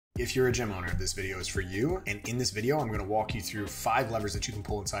If you're a gym owner, this video is for you. And in this video, I'm gonna walk you through 5 levers that you can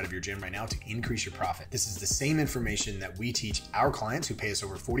pull inside of your gym right now to increase your profit. This is the same information that we teach our clients who pay us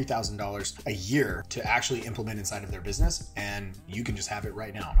over $40,000 a year to actually implement inside of their business. And you can just have it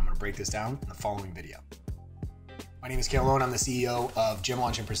right now. And I'm gonna break this down in the following video. My name is Calone. I'm the CEO of Gym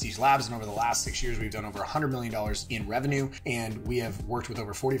Launch and Prestige Labs, and over the last 6 years, we've done over $100 million in revenue, and we have worked with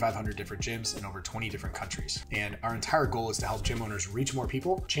over 4,500 different gyms in over 20 different countries. And our entire goal is to help gym owners reach more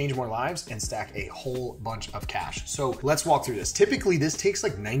people, change more lives, and stack a whole bunch of cash. So let's walk through this. Typically, this takes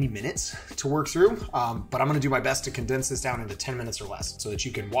like 90 minutes to work through, but I'm gonna do my best to condense this down into 10 minutes or less so that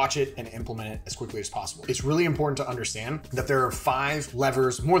you can watch it and implement it as quickly as possible. It's really important to understand that there are 5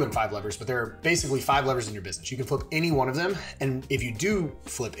 levers, more than 5 levers, but there are basically 5 levers in your business. You can flip any one of them. And if you do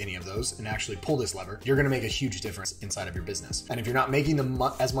flip any of those and actually pull this lever, you're gonna make a huge difference inside of your business. And if you're not making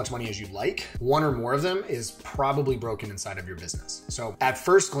as much money as you'd like, one or more of them is probably broken inside of your business. So at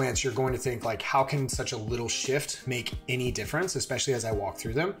first glance, you're going to think like, how can such a little shift make any difference, especially as I walk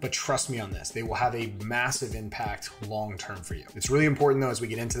through them? But trust me on this, they will have a massive impact long-term for you. It's really important though, as we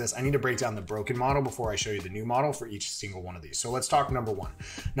get into this, I need to break down the broken model before I show you the new model for each single one of these. So let's talk number one.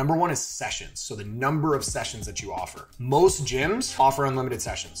 Number one is sessions. So the number of sessions that you offer. Most gyms offer unlimited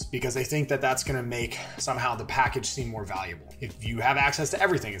sessions because they think that that's gonna make somehow the package seem more valuable. If you have access to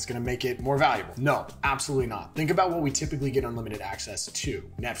everything, it's gonna make it more valuable. No, absolutely not. Think about what we typically get unlimited access to.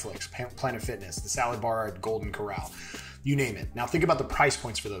 Netflix, Planet Fitness, the salad bar at Golden Corral. You name it. Now think about the price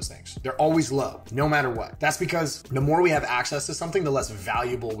points for those things. They're always low, no matter what. That's because the more we have access to something, the less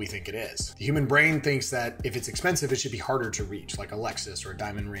valuable we think it is. The human brain thinks that if it's expensive, it should be harder to reach, like a Lexus or a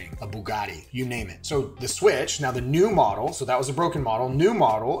diamond ring, a Bugatti, you name it. So the switch, now the new model, so that was a broken model. New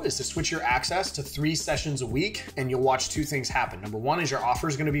model is to switch your access to 3 sessions a week, and you'll watch 2 things happen. Number one is your offer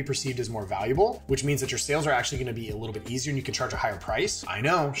is gonna be perceived as more valuable, which means that your sales are actually gonna be a little bit easier and you can charge a higher price. I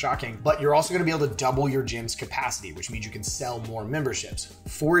know, shocking. But you're also gonna be able to double your gym's capacity, which means you can sell more memberships.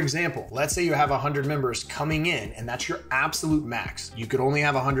 For example, let's say you have 100 members coming in and that's your absolute max. You could only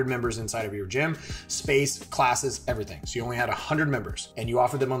have 100 members inside of your gym, space, classes, everything. So you only had 100 members and you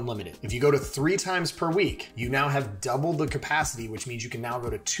offer them unlimited. If you go to 3 times per week, you now have doubled the capacity, which means you can now go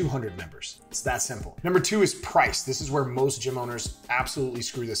to 200 members. It's that simple. Number 2 is price. This is where most gym owners absolutely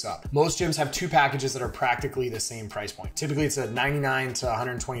screw this up. Most gyms have 2 packages that are practically the same price point. Typically it's a $99 to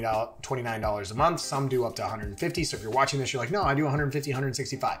 $129 a month. Some do up to $150. So if you're watching this, you're like, no, I do $150,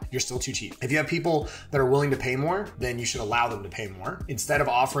 $165. You're still too cheap. If you have people that are willing to pay more, then you should allow them to pay more. Instead of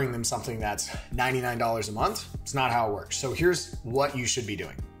offering them something that's $99 a month, it's not how it works. So here's what you should be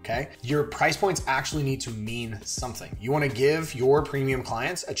doing. Okay, your price points actually need to mean something. You want to give your premium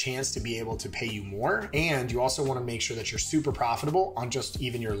clients a chance to be able to pay you more, and you also want to make sure that you're super profitable on just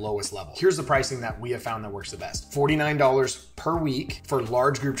even your lowest level. Here's the pricing that we have found that works the best. $49 per week for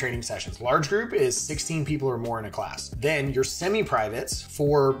large group training sessions. Large group is 16 people or more in a class. Then your semi-privates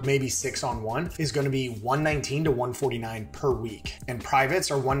for maybe 6-on-1 is going to be $119 to $149 per week, and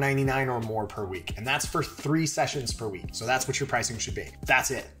privates are $199 or more per week, and that's for 3 sessions per week. So that's what your pricing should be. That's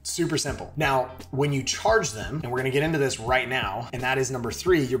it. Super simple. Now, when you charge them, and we're gonna get into this right now, and that is number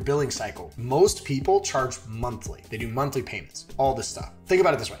 3, your billing cycle. Most people charge monthly. They do monthly payments, all this stuff. Think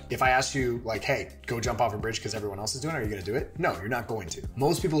about it this way. If I asked you like, hey, go jump off a bridge because everyone else is doing it, are you gonna do it? No, you're not going to.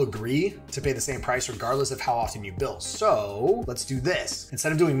 Most people agree to pay the same price regardless of how often you bill. So let's do this.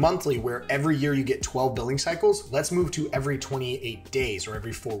 Instead of doing monthly, where every year you get 12 billing cycles, let's move to every 28 days or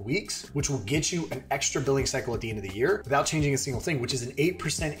every 4 weeks, which will get you an extra billing cycle at the end of the year without changing a single thing, which is an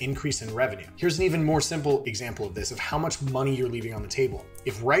 8% increase in revenue. Here's an even more simple example of this, of how much money you're leaving on the table.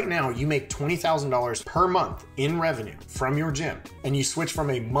 If right now you make $20,000 per month in revenue from your gym, and you switch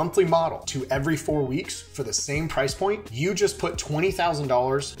from a monthly model to every 4 weeks for the same price point, you just put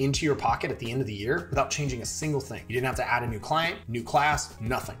 $20,000 into your pocket at the end of the year without changing a single thing. You didn't have to add a new client, new class,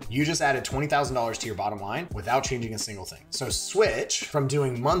 nothing. You just added $20,000 to your bottom line without changing a single thing. So switch from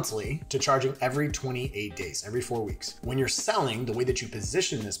doing monthly to charging every 28 days, every 4 weeks. When you're selling, the way that you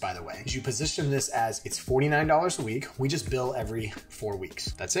position this, by the way, is you position this as it's $49 a week. We just bill every 4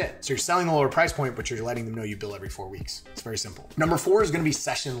 weeks. That's it. So you're selling the lower price point, but you're letting them know you bill every 4 weeks. It's very simple. Number 4 is going to be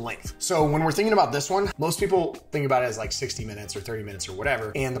session length. So when we're thinking about this one, most people think about it as like 60 minutes or 30 minutes or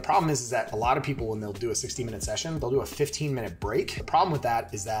whatever. And the problem is that a lot of people, when they'll do a 60-minute session, they'll do a 15-minute break. The problem with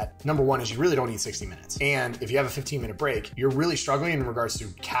that is that number 1 is you really don't need 60 minutes. And if you have a 15-minute break, you're really struggling in regards to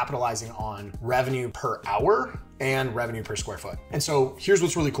capitalizing on revenue per hour and revenue per square foot. And so here's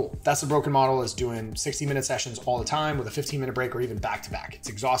what's really cool. That's the broken model, is doing 60-minute sessions all the time with a 15-minute break or even back-to-back. It's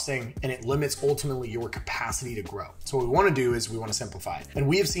exhausting and it limits ultimately your capacity to grow. So what we want to do is we want to simplify it. And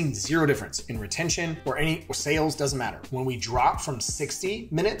we have seen zero difference in retention or sales, doesn't matter. When we drop from 60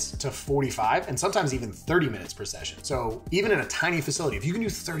 minutes to 45 and sometimes even 30 minutes per session. So even in a tiny facility, if you can do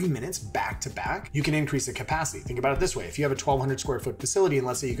 30 minutes back-to-back, you can increase the capacity. Think about it this way. If you have a 1,200 square foot facility and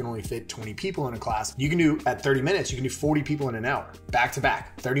let's say you can only fit 20 people in a class, you can do at 30 minutes, you can do 40 people in an hour.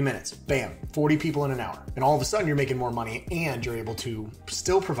 Back-to-back, 30 minutes, bam, 40 people in an hour. And all of a sudden you're making more money and you're able to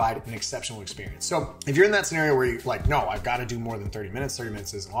still provide an exceptional experience. So if you're in that scenario where you're like, no, I've got to do more than 30 minutes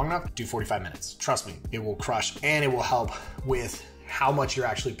isn't long enough, do 45 minutes. Trust me, it will crush and it will help with how much you're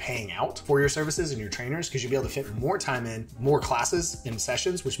actually paying out for your services and your trainers, because you'll be able to fit more time in, more classes and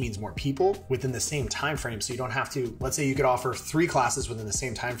sessions, which means more people within the same time frame. So you don't have to, let's say you could offer 3 classes within the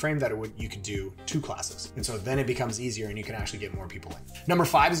same time frame that you could do 2 classes. And so then it becomes easier and you can actually get more people in. Number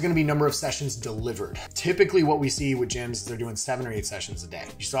 5 is going to be number of sessions delivered. Typically what we see with gyms is they're doing 7 or 8 sessions a day.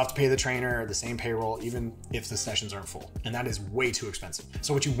 You still have to pay the trainer the same payroll, even if the sessions aren't full. And that is way too expensive.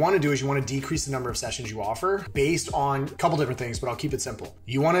 So what you want to do is you want to decrease the number of sessions you offer based on a couple different things, but I'll keep it simple.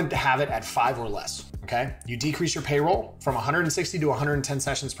 You want to have it at 5 or less, okay? You decrease your payroll from 160 to 110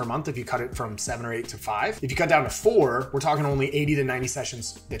 sessions per month if you cut it from 7 or 8 to 5. If you cut down to 4, we're talking only 80 to 90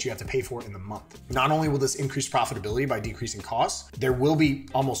 sessions that you have to pay for in the month. Not only will this increase profitability by decreasing costs, there will be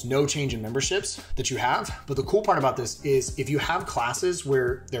almost no change in memberships that you have. But the cool part about this is if you have classes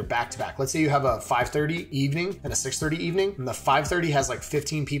where they're back-to-back, let's say you have a 5:30 evening and a 6:30 evening, and the 5:30 has like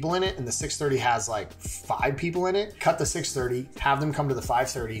 15 people in it and the 6:30 has like 5 people in it, cut the 6:30, have them come to the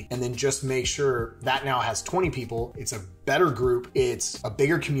 5:30, and then just make sure that now has 20 people. It's a better group, it's a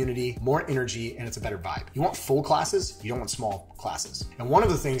bigger community, more energy, and it's a better vibe. You want full classes, you don't want small classes. And one of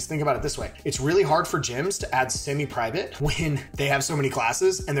the things, think about it this way, it's really hard for gyms to add semi-private when they have so many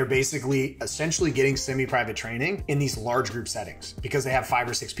classes and they're basically essentially getting semi-private training in these large group settings because they have 5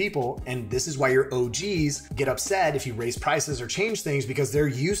 or 6 people. And this is why your OGs get upset if you raise prices or change things, because they're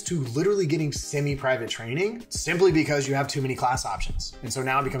used to literally getting semi-private training simply because you have too many class options. And so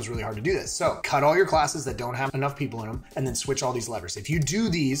now it becomes really hard to do this. So cut all your classes that don't have enough people in them and then switch all these levers. If you do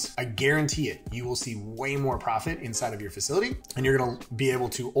these, I guarantee it, you will see way more profit inside of your facility and you're gonna be able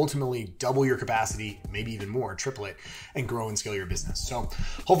to ultimately double your capacity, maybe even more, triple it, and grow and scale your business. So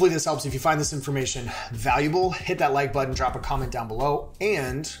hopefully this helps. If you find this information valuable, hit that like button, drop a comment down below,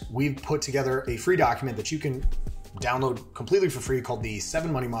 and we've put together a free document that you can download completely for free called the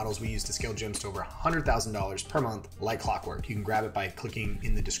 7 money models we use to scale gyms to over $100,000 per month like clockwork. You can grab it by clicking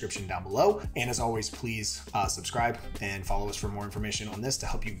in the description down below. And as always, please subscribe and follow us for more information on this to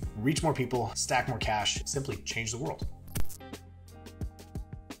help you reach more people, stack more cash, simply change the world.